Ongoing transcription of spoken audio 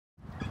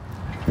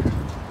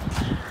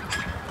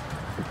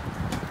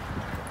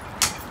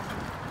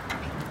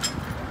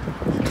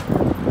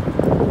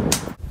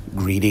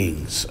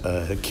Greetings.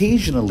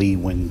 Occasionally,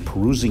 when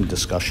perusing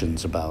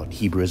discussions about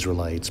Hebrew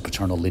Israelites,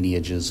 paternal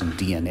lineages, and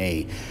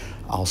DNA,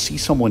 I'll see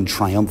someone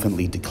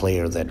triumphantly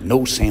declare that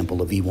no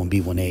sample of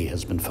E1b1a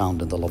has been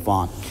found in the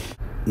Levant.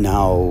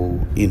 Now,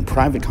 in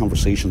private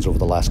conversations over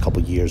the last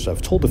couple of years,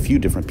 I've told a few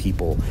different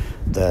people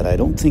that I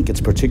don't think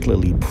it's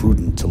particularly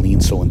prudent to lean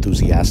so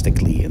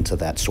enthusiastically into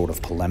that sort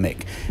of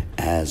polemic,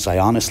 as I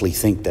honestly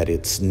think that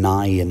it's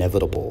nigh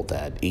inevitable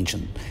that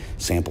ancient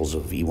samples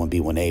of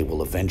E1b1a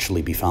will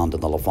eventually be found in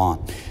the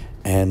Levant.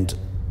 And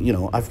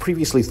I've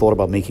previously thought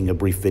about making a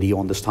brief video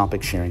on this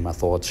topic, sharing my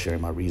thoughts, sharing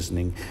my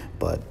reasoning,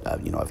 but,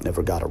 I've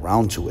never got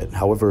around to it.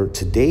 However,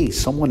 today,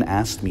 someone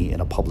asked me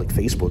in a public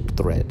Facebook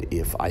thread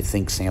if I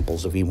think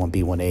samples of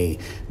E1b1a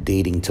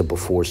dating to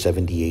before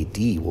 70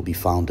 AD will be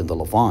found in the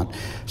Levant.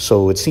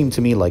 So it seemed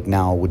to me like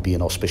now would be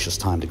an auspicious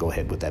time to go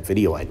ahead with that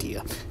video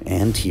idea.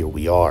 And here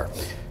we are.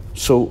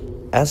 So,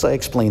 as I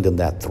explained in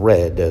that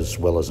thread, as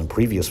well as in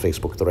previous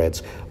Facebook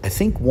threads, I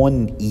think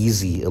one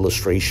easy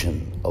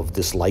illustration of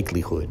this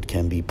likelihood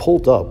can be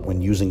pulled up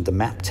when using the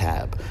map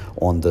tab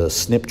on the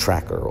SNP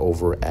tracker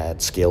over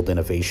at Scaled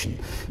Innovation,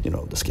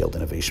 the Scaled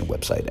Innovation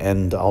website.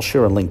 And I'll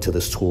share a link to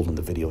this tool in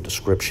the video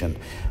description.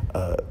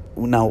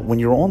 Now, when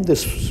you're on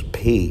this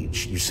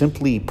page, you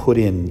simply put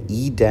in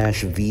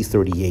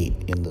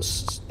E-V38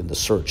 in the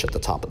search at the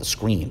top of the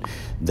screen.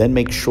 Then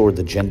make sure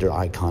the gender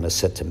icon is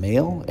set to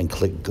male and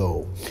click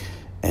Go.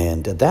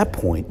 And at that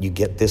point, you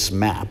get this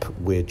map,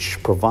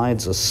 which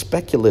provides a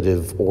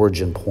speculative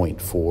origin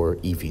point for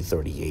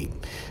EV38.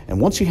 And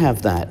once you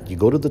have that, you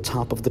go to the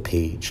top of the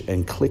page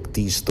and click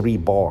these three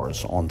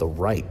bars on the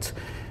right.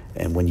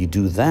 And when you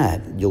do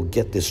that, you'll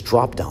get this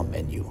drop-down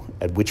menu,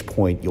 at which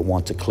point you'll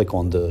want to click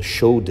on the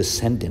Show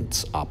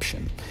Descendants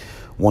option.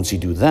 Once you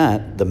do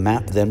that, the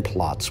map then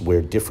plots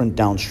where different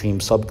downstream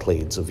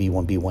subclades of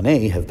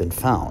E1b1a have been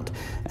found.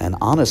 And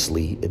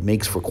honestly, it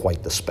makes for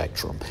quite the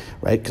spectrum,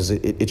 right? Because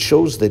it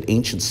shows that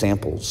ancient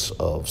samples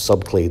of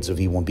subclades of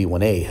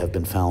E1b1a have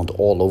been found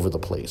all over the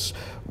place.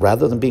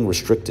 Rather than being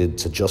restricted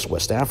to just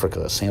West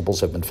Africa, samples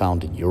have been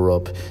found in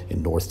Europe,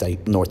 in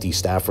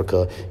Northeast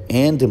Africa,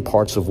 and in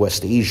parts of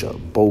West Asia,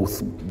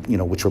 both,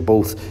 which are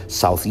both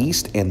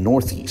southeast and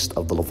northeast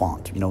of the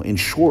Levant. In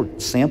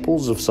short,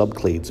 samples of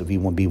subclades of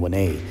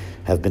E1b1a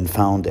have been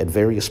found at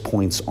various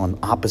points on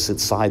opposite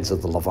sides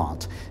of the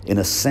Levant. In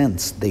a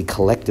sense, they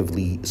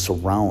collectively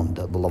surround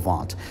the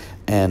Levant.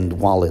 And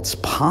while it's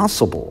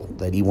possible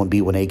that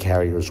E1b1a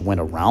carriers went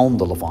around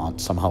the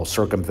Levant, somehow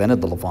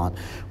circumvented the Levant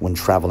when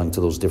traveling to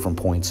those different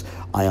points,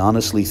 I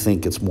honestly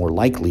think it's more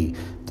likely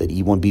that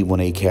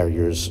E1b1a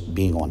carriers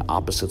being on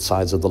opposite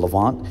sides of the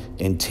Levant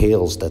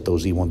entails that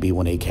those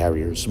E1b1a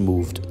carriers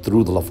moved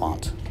through the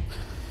Levant.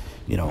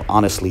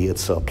 Honestly,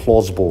 it's a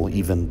plausible,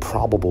 even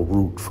probable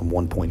route from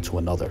one point to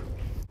another.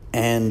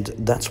 And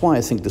that's why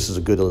I think this is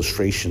a good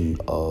illustration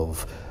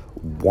of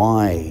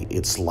why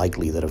it's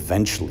likely that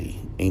eventually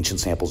ancient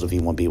samples of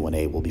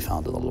E1b1a will be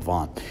found in the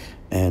Levant.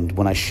 And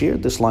when I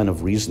shared this line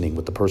of reasoning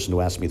with the person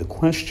who asked me the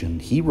question,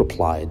 he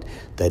replied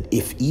that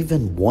if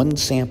even one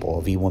sample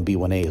of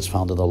E1b1a is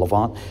found in the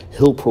Levant,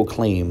 he'll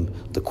proclaim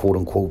the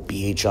quote-unquote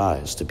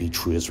BHIs to be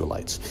true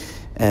Israelites.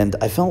 And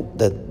I felt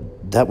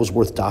that was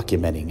worth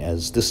documenting,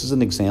 as this is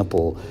an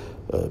example,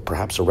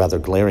 perhaps a rather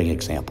glaring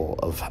example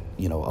of,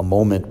 a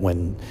moment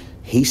when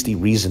hasty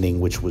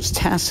reasoning, which was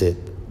tacit,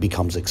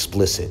 becomes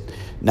explicit.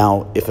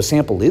 Now, if a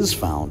sample is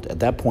found, at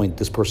that point,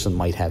 this person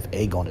might have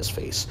egg on his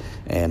face,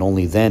 and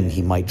only then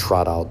he might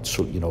trot out,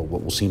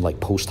 what will seem like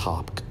post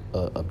hoc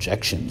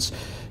objections.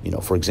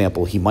 For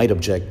example, he might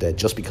object that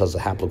just because the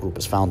haplogroup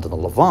is found in the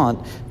Levant,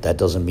 that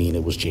doesn't mean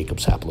it was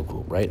Jacob's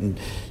haplogroup, right? And,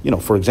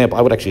 for example,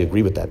 I would actually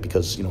agree with that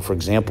because, for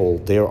example,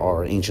 there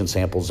are ancient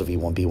samples of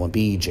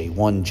E1b1b, J1,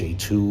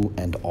 J2,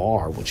 and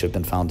R, which have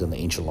been found in the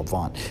ancient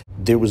Levant.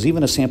 There was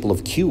even a sample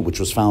of Q, which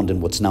was found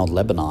in what's now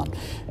Lebanon.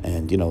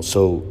 And,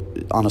 so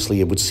honestly,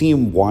 it would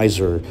seem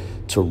wiser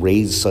to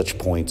raise such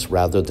points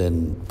rather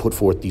than put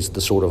forth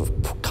the sort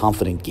of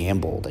confident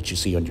gamble that you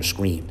see on your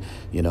screen.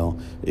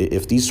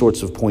 If these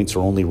sorts of points are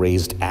only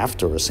raised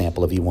after a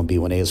sample of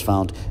E1b1a is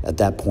found, at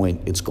that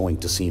point, it's going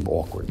to seem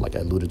awkward. Like I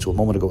alluded to a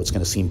moment ago, it's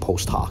going to seem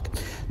post hoc.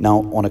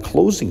 Now, on a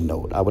closing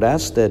note, I would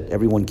ask that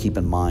everyone keep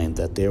in mind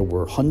that there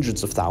were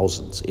hundreds of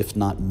thousands, if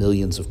not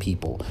millions of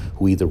people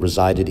who either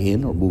resided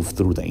in or moved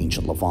through the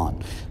ancient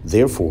Levant.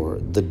 Therefore,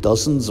 the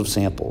dozens of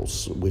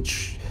samples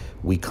which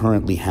we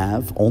currently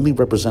have only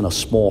represent a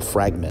small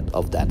fragment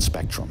of that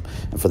spectrum.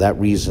 And for that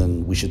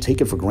reason, we should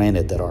take it for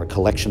granted that our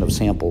collection of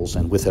samples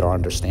and with it our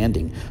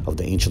understanding of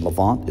the ancient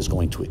Levant is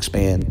going to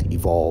expand,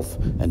 evolve,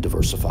 and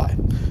diversify.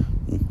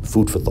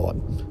 Food for thought.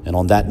 And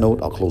on that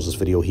note, I'll close this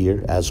video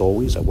here. As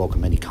always, I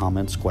welcome any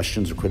comments,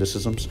 questions, or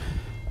criticisms.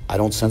 I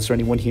don't censor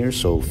anyone here,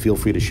 so feel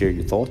free to share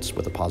your thoughts,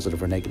 whether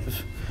positive or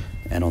negative.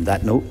 And on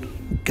that note,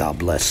 God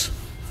bless.